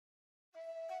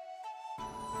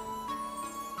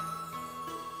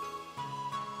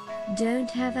don't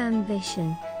have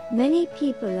ambition. Many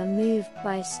people are moved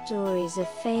by stories of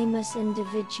famous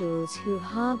individuals who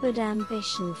harbored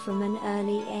ambition from an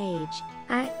early age,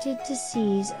 acted to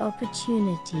seize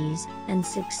opportunities, and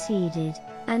succeeded,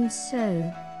 and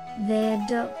so, they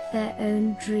adopt their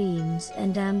own dreams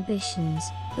and ambitions.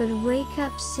 But wake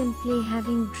up simply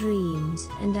having dreams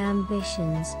and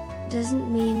ambitions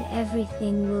doesn't mean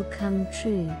everything will come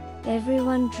true.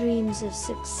 Everyone dreams of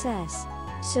success,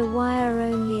 so why are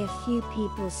only a few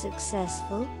people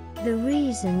successful? The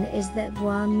reason is that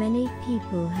while many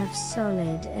people have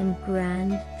solid and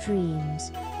grand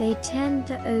dreams, they tend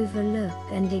to overlook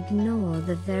and ignore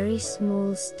the very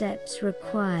small steps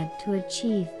required to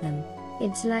achieve them.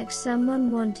 It's like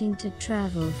someone wanting to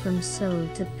travel from Seoul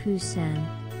to Busan,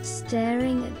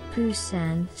 staring at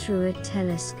Busan through a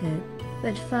telescope,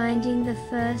 but finding the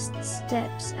first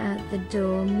steps out the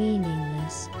door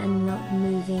meaningless and not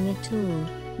moving at all.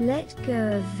 Let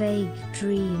go of vague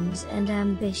dreams and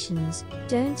ambitions.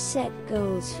 Don't set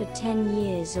goals for 10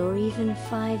 years or even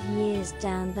 5 years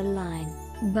down the line.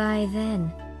 By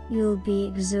then, you'll be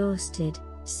exhausted.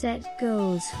 Set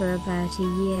goals for about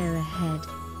a year ahead,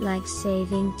 like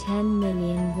saving 10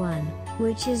 million won,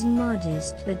 which is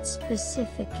modest but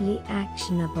specifically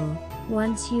actionable.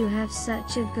 Once you have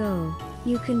such a goal,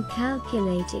 you can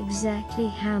calculate exactly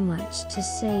how much to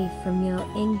save from your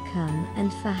income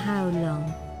and for how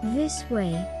long. This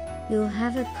way, you'll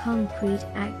have a concrete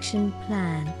action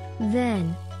plan.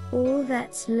 Then, all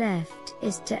that's left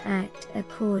is to act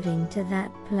according to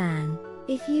that plan.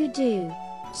 If you do,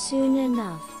 soon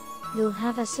enough, you'll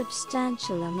have a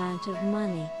substantial amount of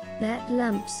money. That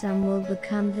lump sum will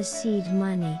become the seed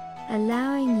money,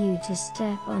 allowing you to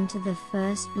step onto the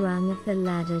first rung of the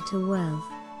ladder to wealth.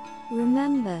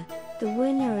 Remember, the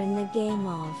winner in the game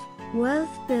of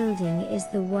wealth building is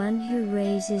the one who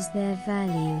raises their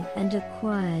value and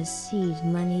acquires seed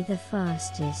money the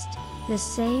fastest. The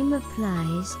same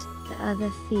applies to other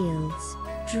fields.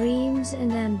 Dreams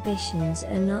and ambitions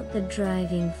are not the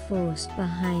driving force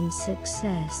behind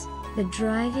success. The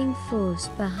driving force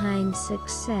behind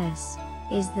success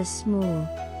is the small,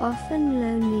 often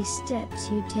lonely steps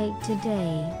you take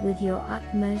today with your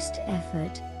utmost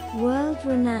effort.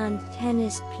 World-renowned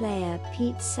tennis player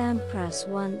Pete Sampras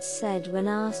once said when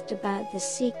asked about the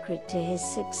secret to his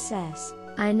success,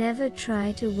 "I never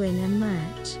try to win a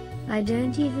match. I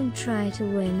don't even try to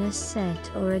win a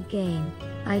set or a game.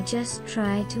 I just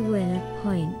try to win a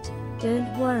point.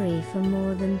 Don't worry for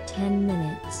more than 10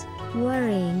 minutes.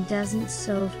 Worrying doesn't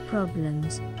solve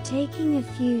problems. Taking a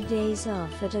few days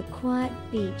off at a quiet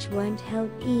beach won't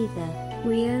help either.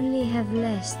 We only have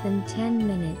less than 10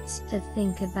 minutes to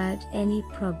think about any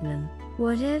problem.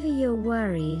 Whatever your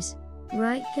worries,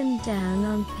 write them down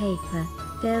on paper.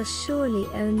 They'll surely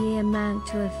only amount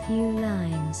to a few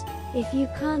lines. If you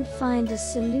can't find a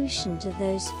solution to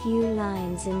those few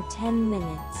lines in 10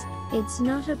 minutes, it's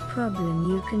not a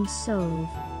problem you can solve.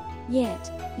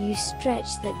 Yet, you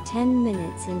stretch that 10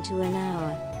 minutes into an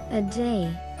hour, a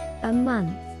day, a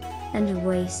month, and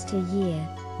waste a year.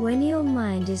 When your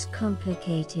mind is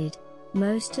complicated,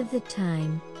 most of the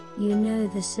time, you know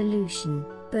the solution,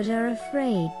 but are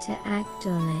afraid to act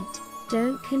on it.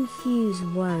 Don't confuse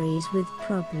worries with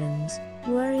problems.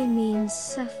 Worry means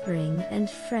suffering and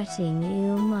fretting in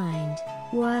your mind,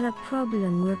 while a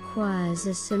problem requires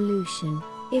a solution.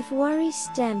 If worries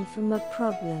stem from a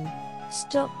problem,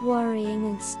 stop worrying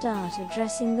and start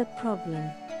addressing the problem.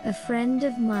 A friend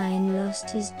of mine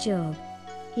lost his job.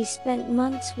 He spent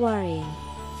months worrying,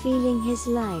 feeling his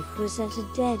life was at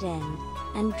a dead end,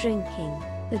 and drinking.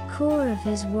 The core of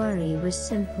his worry was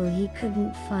simple: he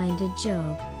couldn't find a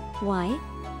job. Why?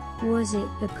 Was it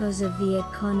because of the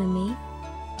economy?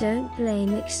 Don't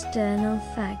blame external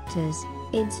factors.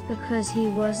 It's because he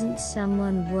wasn't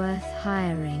someone worth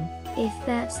hiring. If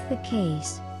that's the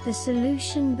case, the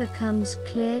solution becomes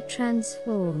clear: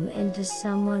 transform into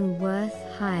someone worth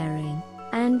hiring.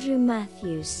 Andrew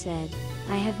Matthews said,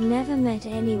 "I have never met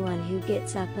anyone who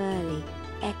gets up early,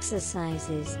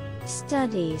 exercises,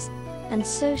 studies, and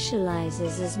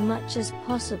socializes as much as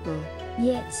possible,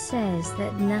 yet says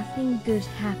that nothing good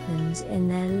happens in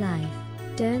their life."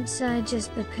 Don't sigh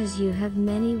just because you have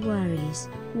many worries.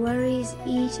 Worries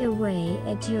eat away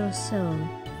at your soul.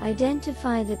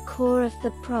 Identify the core of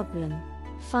the problem,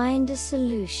 find a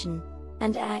solution,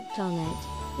 and act on it.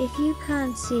 If you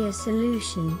can't see a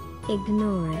solution,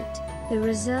 ignore it. The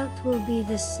result will be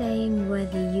the same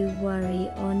whether you worry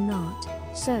or not.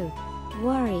 So,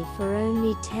 worry for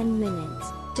only 10 minutes.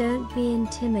 Don't be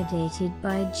intimidated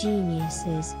by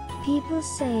geniuses. People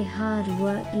say hard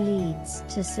work leads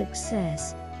to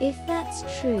success. If that's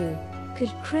true,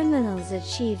 Could criminals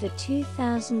achieve a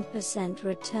 2000%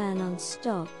 return on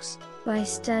stocks by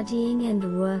studying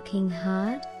and working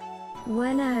hard?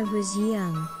 When I was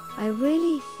young, I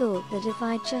really thought that if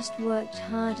I just worked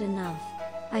hard enough,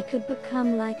 I could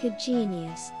become like a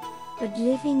genius. But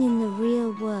living in the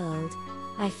real world,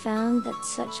 I found that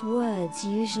such words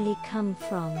usually come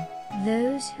from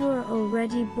those who are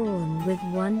already born with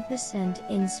 1%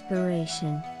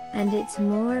 inspiration, and it's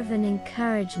more of an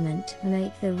encouragement to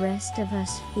make the rest of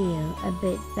us feel a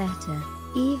bit better.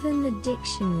 Even the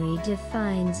dictionary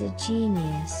defines a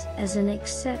genius as an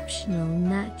exceptional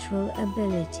natural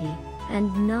ability,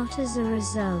 and not as a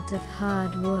result of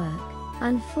hard work.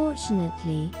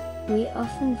 Unfortunately, we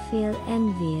often feel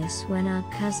envious when our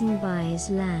cousin buys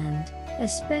land,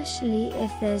 especially if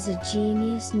there's a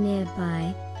genius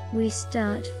nearby. We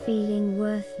start feeling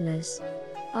worthless,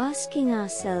 asking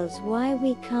ourselves why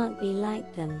we can't be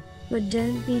like them. But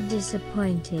don't be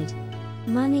disappointed.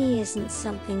 Money isn't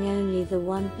something only the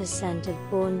 1% of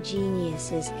born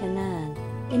geniuses can earn.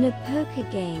 In a poker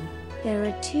game, there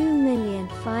are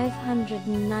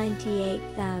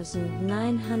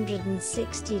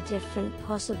 2,598,960 different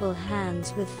possible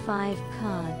hands with 5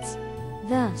 cards.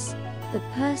 Thus, the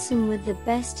person with the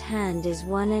best hand is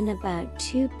one in about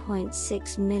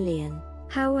 2.6 million.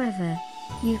 However,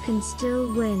 you can still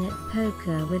win at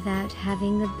poker without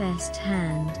having the best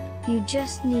hand. You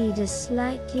just need a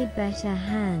slightly better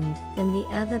hand than the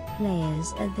other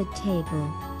players at the table.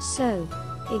 So,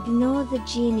 ignore the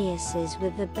geniuses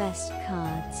with the best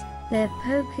cards. Their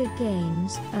poker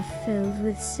games are filled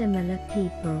with similar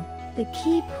people. The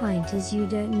key point is you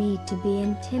don't need to be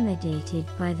intimidated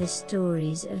by the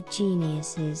stories of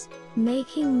geniuses.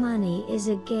 Making money is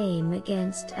a game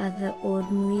against other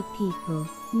ordinary people,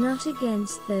 not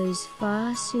against those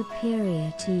far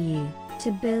superior to you.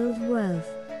 To build wealth,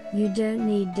 you don't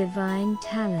need divine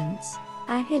talents,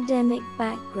 academic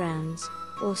backgrounds,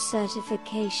 or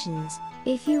certifications.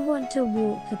 If you want to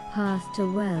walk the path to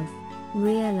wealth,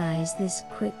 realize this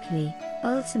quickly.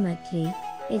 Ultimately,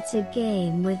 it's a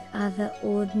game with other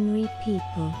ordinary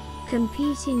people.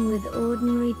 Competing with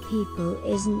ordinary people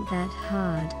isn't that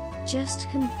hard. Just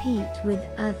compete with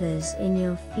others in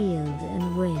your field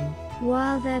and win.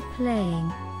 While they're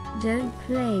playing, don't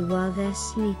play while they're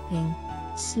sleeping.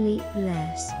 Sleep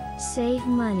less. Save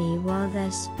money while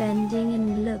they're spending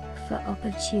and look for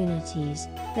opportunities.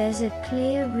 There's a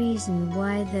clear reason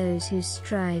why those who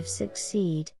strive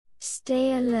succeed.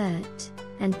 Stay alert,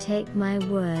 and take my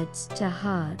words to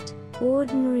heart.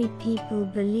 Ordinary people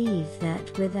believe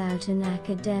that without an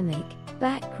academic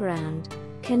background,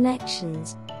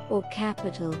 connections, or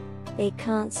capital, they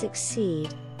can't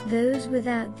succeed. Those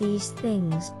without these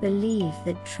things believe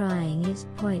that trying is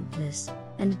pointless,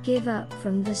 and give up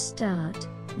from the start.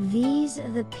 These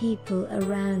are the people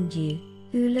around you,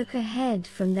 who look ahead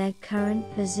from their current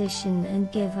position and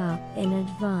give up in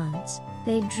advance.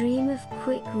 They dream of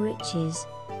quick riches,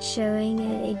 showing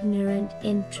an ignorant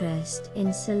interest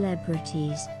in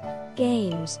celebrities,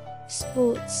 games,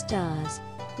 sports stars,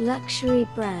 luxury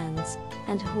brands,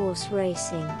 and horse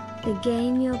racing. The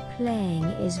game you're playing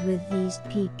is with these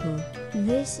people.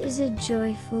 This is a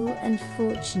joyful and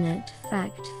fortunate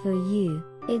fact for you.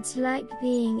 It's like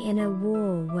being in a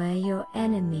war where your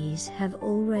enemies have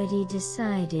already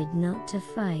decided not to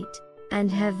fight,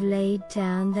 and have laid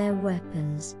down their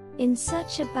weapons. In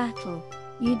such a battle,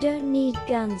 you don't need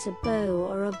guns. A bow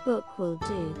or a book will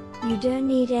do. You don't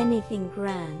need anything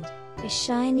grand, a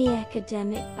shiny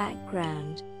academic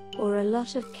background, or a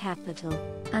lot of capital.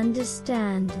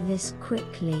 Understand this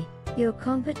quickly. Your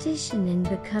competition in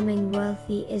becoming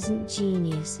wealthy isn't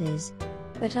geniuses,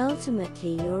 but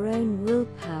ultimately your own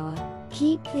willpower.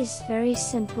 Keep this very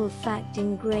simple fact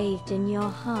engraved in your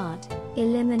heart.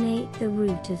 Eliminate the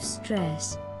root of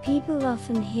stress. People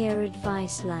often hear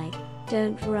advice like,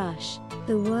 don't rush.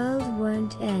 The world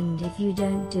won't end if you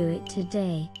don't do it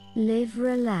today. Live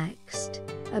relaxed.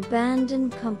 Abandon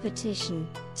competition.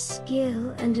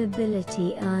 Skill and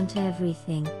ability aren't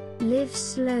everything. Live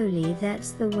slowly.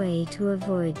 That's the way to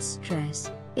avoid stress.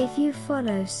 If you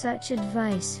follow such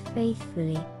advice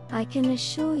faithfully, I can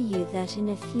assure you that in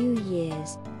a few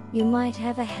years, you might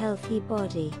have a healthy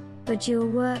body, but your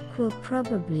work will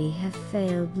probably have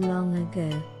failed long ago,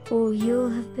 or you'll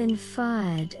have been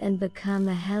fired and become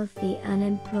a healthy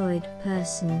unemployed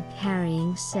person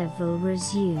carrying several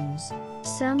resumes.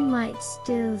 Some might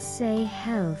still say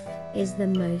health is the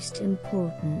most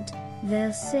important.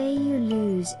 They'll say you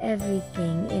lose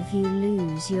everything if you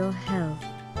lose your health.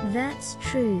 That's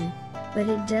true, but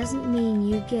it doesn't mean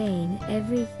you gain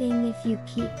everything if you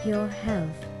keep your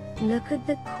health. Look at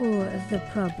the core of the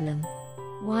problem.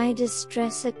 Why does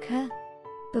stress occur?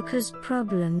 Because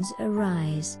problems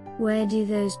arise. Where do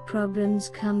those problems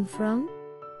come from?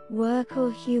 Work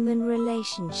or human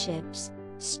relationships.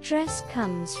 Stress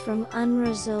comes from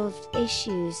unresolved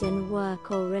issues in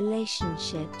work or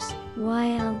relationships.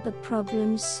 Why aren't the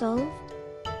problems solved?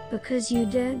 Because you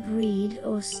don't read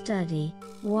or study.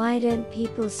 Why don't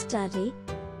people study?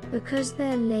 Because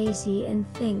they're lazy and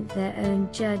think their own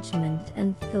judgment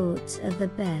and thoughts are the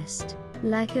best.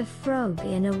 Like a frog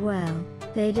in a well,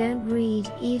 they don't read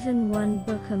even one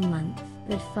book a month,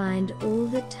 but find all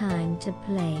the time to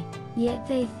play. Yet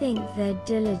they think they're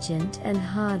diligent and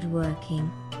hardworking,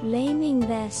 blaming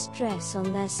their stress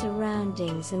on their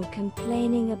surroundings and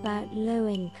complaining about low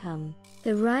income.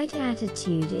 The right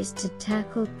attitude is to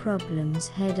tackle problems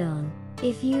head-on.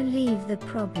 If you leave the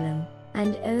problem,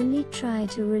 and only try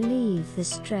to relieve the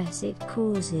stress it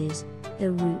causes,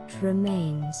 the root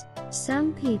remains.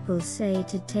 Some people say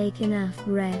to take enough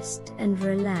rest and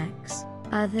relax,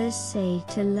 others say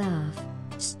to laugh.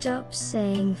 Stop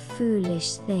saying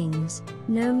foolish things.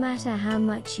 No matter how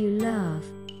much you laugh,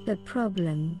 the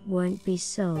problem won't be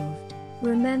solved.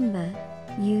 Remember,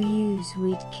 you use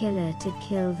weed killer to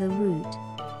kill the root.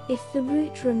 If the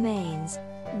root remains,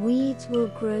 weeds will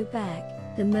grow back.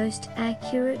 The most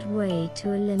accurate way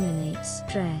to eliminate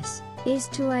stress is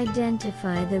to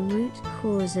identify the root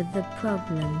cause of the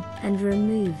problem and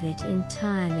remove it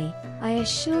entirely. I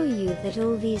assure you that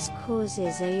all these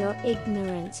causes are your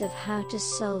ignorance of how to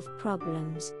solve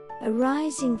problems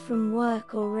arising from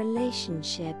work or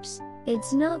relationships.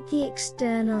 It's not the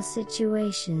external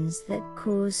situations that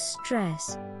cause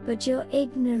stress, but your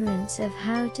ignorance of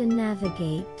how to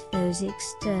navigate those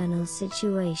external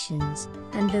situations,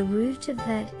 and the root of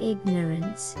that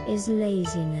ignorance is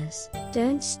laziness.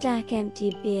 Don't stack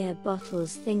empty beer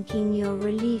bottles thinking you're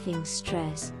relieving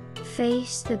stress.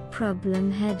 Face the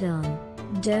problem head-on.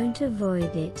 Don't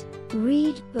avoid it.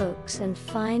 Read books and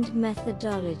find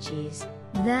methodologies.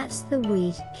 That's the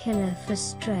weed killer for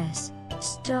stress.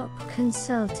 Stop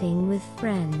consulting with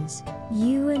friends.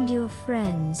 You and your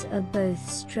friends are both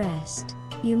stressed.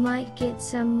 You might get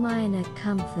some minor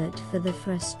comfort for the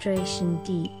frustration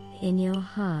deep in your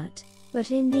heart,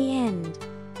 but in the end,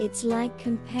 it's like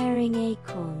comparing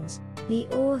acorns. The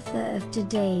author of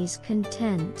today's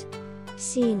content,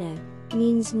 Sino,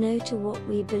 means no to what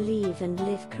we believe and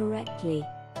live correctly.